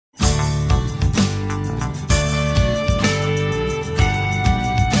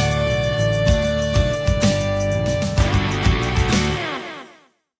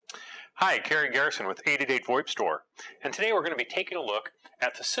Gary Garrison with 888 VoIP Store, and today we're going to be taking a look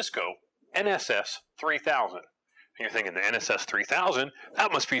at the Cisco NSS3000. And you're thinking, the NSS3000?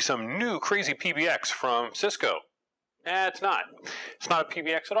 That must be some new crazy PBX from Cisco. It's not. It's not a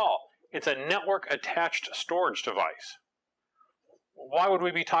PBX at all. It's a network-attached storage device. Why would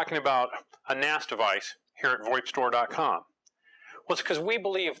we be talking about a NAS device here at VoIPstore.com? Well, it's because we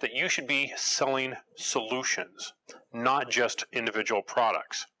believe that you should be selling solutions, not just individual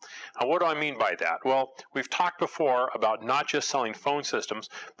products. Now, what do I mean by that? Well, we've talked before about not just selling phone systems,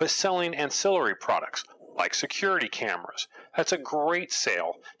 but selling ancillary products like security cameras. That's a great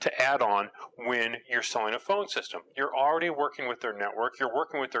sale to add on when you're selling a phone system. You're already working with their network, you're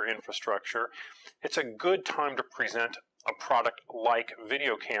working with their infrastructure. It's a good time to present a product like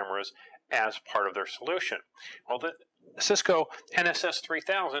video cameras as part of their solution. Well, the Cisco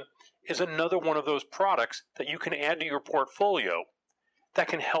NSS3000 is another one of those products that you can add to your portfolio that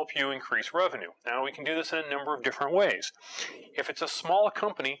can help you increase revenue. Now, we can do this in a number of different ways. If it's a small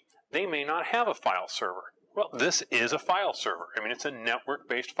company, they may not have a file server. Well, this is a file server. I mean, it's a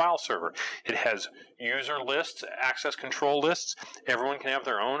network-based file server. It has user lists, access control lists. Everyone can have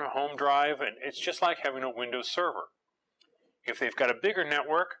their own home drive, and it's just like having a Windows server. If they've got a bigger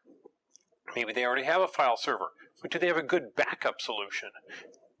network, maybe they already have a file server, but do they have a good backup solution?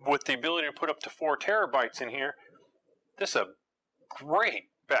 With the ability to put up to 4 terabytes in here, this is a great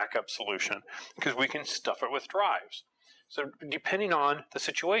backup solution because we can stuff it with drives. So depending on the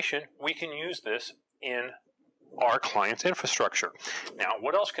situation, we can use this in our client's infrastructure. Now,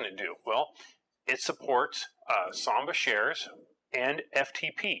 what else can it do? Well, it supports Samba shares and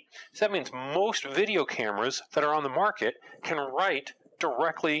FTP. So that means most video cameras that are on the market can write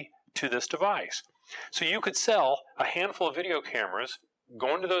directly to this device. So you could sell a handful of video cameras,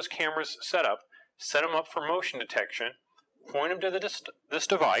 go into those cameras setup, set them up for motion detection, point them to this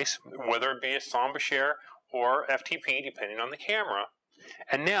device, whether it be a Samba share or FTP, depending on the camera.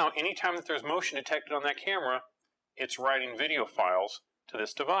 And now, anytime that there's motion detected on that camera, it's writing video files to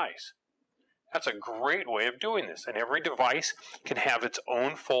this device. That's a great way of doing this. And every device can have its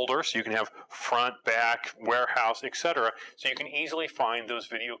own folder, so you can have front, back, warehouse, etc. So you can easily find those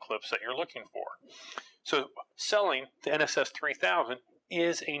video clips that you're looking for. So selling the NSS3000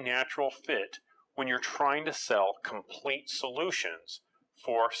 is a natural fit when you're trying to sell complete solutions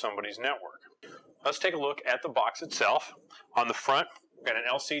for somebody's network. Let's take a look at the box itself. On the front, we've got an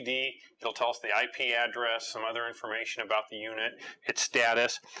LCD. It'll tell us the IP address, some other information about the unit, its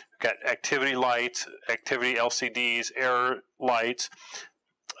status. We've got activity lights, activity LCDs, error lights,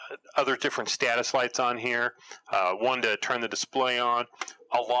 other different status lights on here. One to turn the display on.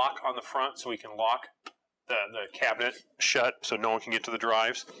 A lock on the front so we can lock the cabinet shut so no one can get to the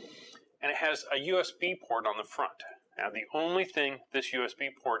drives. And it has a USB port on the front. Now, the only thing this USB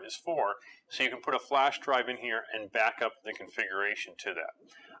port is for, so you can put a flash drive in here and back up the configuration to that.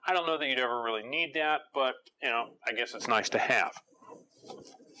 I don't know that you'd ever really need that, but, I guess it's nice to have.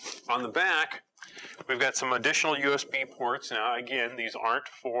 On the back, we've got some additional USB ports. Now, again, these aren't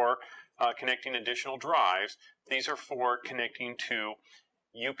for connecting additional drives. These are for connecting to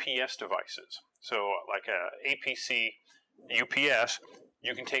UPS devices. So, like a APC UPS,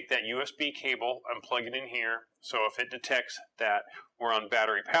 you can take that USB cable and plug it in here, so if it detects that we're on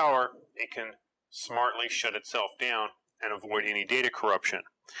battery power, it can smartly shut itself down and avoid any data corruption.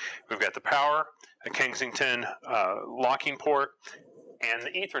 We've got the power, a Kensington locking port, and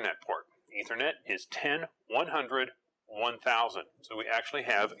the Ethernet port. Ethernet is 10, 100, 1000. So we actually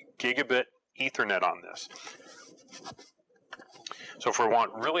have gigabit Ethernet on this. So if we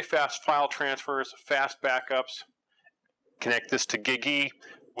want really fast file transfers, fast backups, connect this to GigE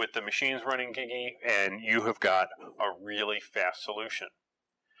with the machines running GigE, and you have got a really fast solution.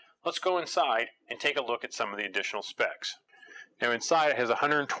 Let's go inside and take a look at some of the additional specs. Now, inside it has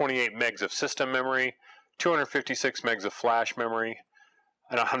 128 megs of system memory, 256 megs of flash memory,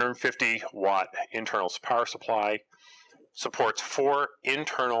 and 150 watt internal power supply. Supports 4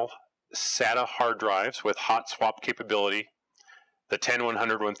 internal SATA hard drives with hot swap capability, the 10,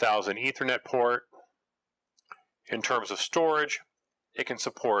 100, 1000 Ethernet port. In terms of storage, it can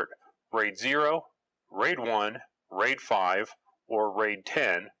support RAID 0, RAID 1, RAID 5, or RAID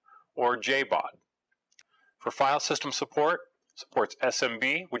 10, or JBOD. For file system support, supports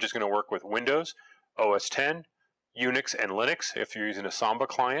SMB, which is going to work with Windows, OS X, Unix, and Linux if you're using a Samba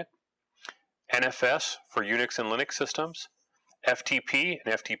client, NFS for Unix and Linux systems, FTP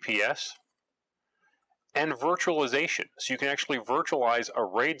and FTPS, and virtualization. So you can actually virtualize a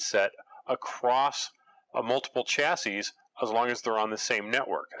RAID set across multiple chassis as long as they're on the same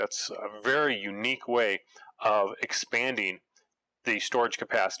network. That's a very unique way of expanding the storage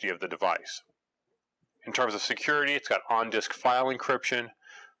capacity of the device. In terms of security, it's got on-disk file encryption,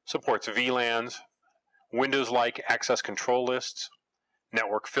 supports VLANs, Windows-like access control lists,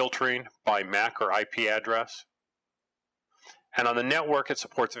 network filtering by MAC or IP address. And on the network, it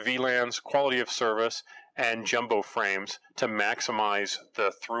supports VLANs, quality of service, and jumbo frames to maximize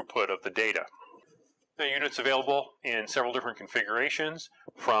the throughput of the data. The unit's available in several different configurations,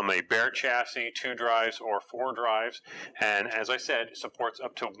 from a bare chassis, 2 drives, or 4 drives. And as I said, it supports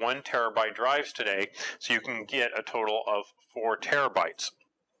up to 1 terabyte drives today, so you can get a total of 4 terabytes.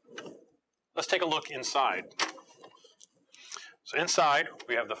 Let's take a look inside. So inside,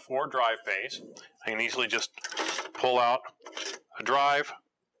 we have the 4 drive bays. I can easily just pull out a drive,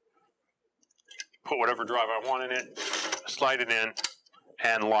 put whatever drive I want in it, slide it in,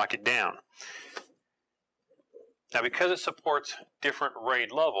 and lock it down. Now, because it supports different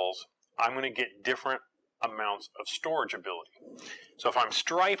RAID levels, I'm going to get different amounts of storage ability. So if I'm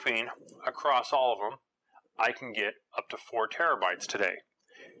striping across all of them, I can get up to 4 terabytes today.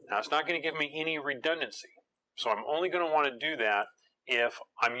 Now, it's not going to give me any redundancy. So I'm only going to want to do that if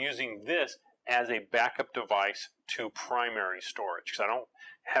I'm using this as a backup device to primary storage, because I don't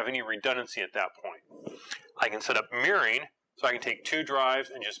have any redundancy at that point. I can set up mirroring, so I can take 2 drives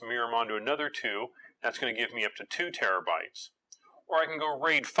and just mirror them onto another 2. That's going to give me up to 2 terabytes. Or I can go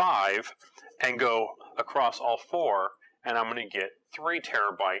RAID 5 and go across all 4, and I'm going to get 3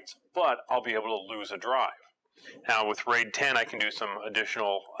 terabytes, but I'll be able to lose a drive. Now with RAID 10, I can do some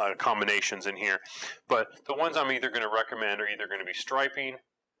additional combinations in here, but the ones I'm either going to recommend are either going to be striping,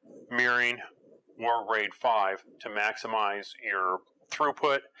 mirroring, or RAID 5 to maximize your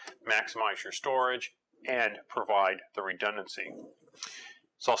throughput, maximize your storage, and provide the redundancy.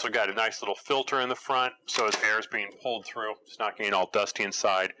 It's also got a nice little filter in the front, so as air is being pulled through, it's not getting all dusty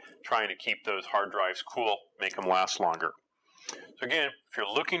inside, trying to keep those hard drives cool, make them last longer. So again, if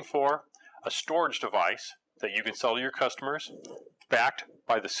you're looking for a storage device that you can sell to your customers, backed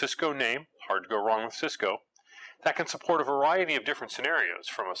by the Cisco name, hard to go wrong with Cisco, that can support a variety of different scenarios,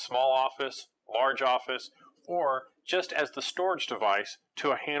 from a small office, large office, or just as the storage device to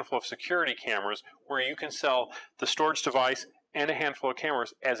a handful of security cameras, where you can sell the storage device and a handful of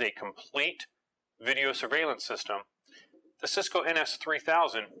cameras as a complete video surveillance system. The Cisco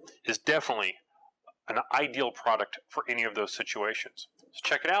NS3000 is definitely an ideal product for any of those situations. So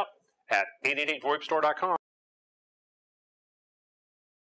check it out at 888VoIPStore.com.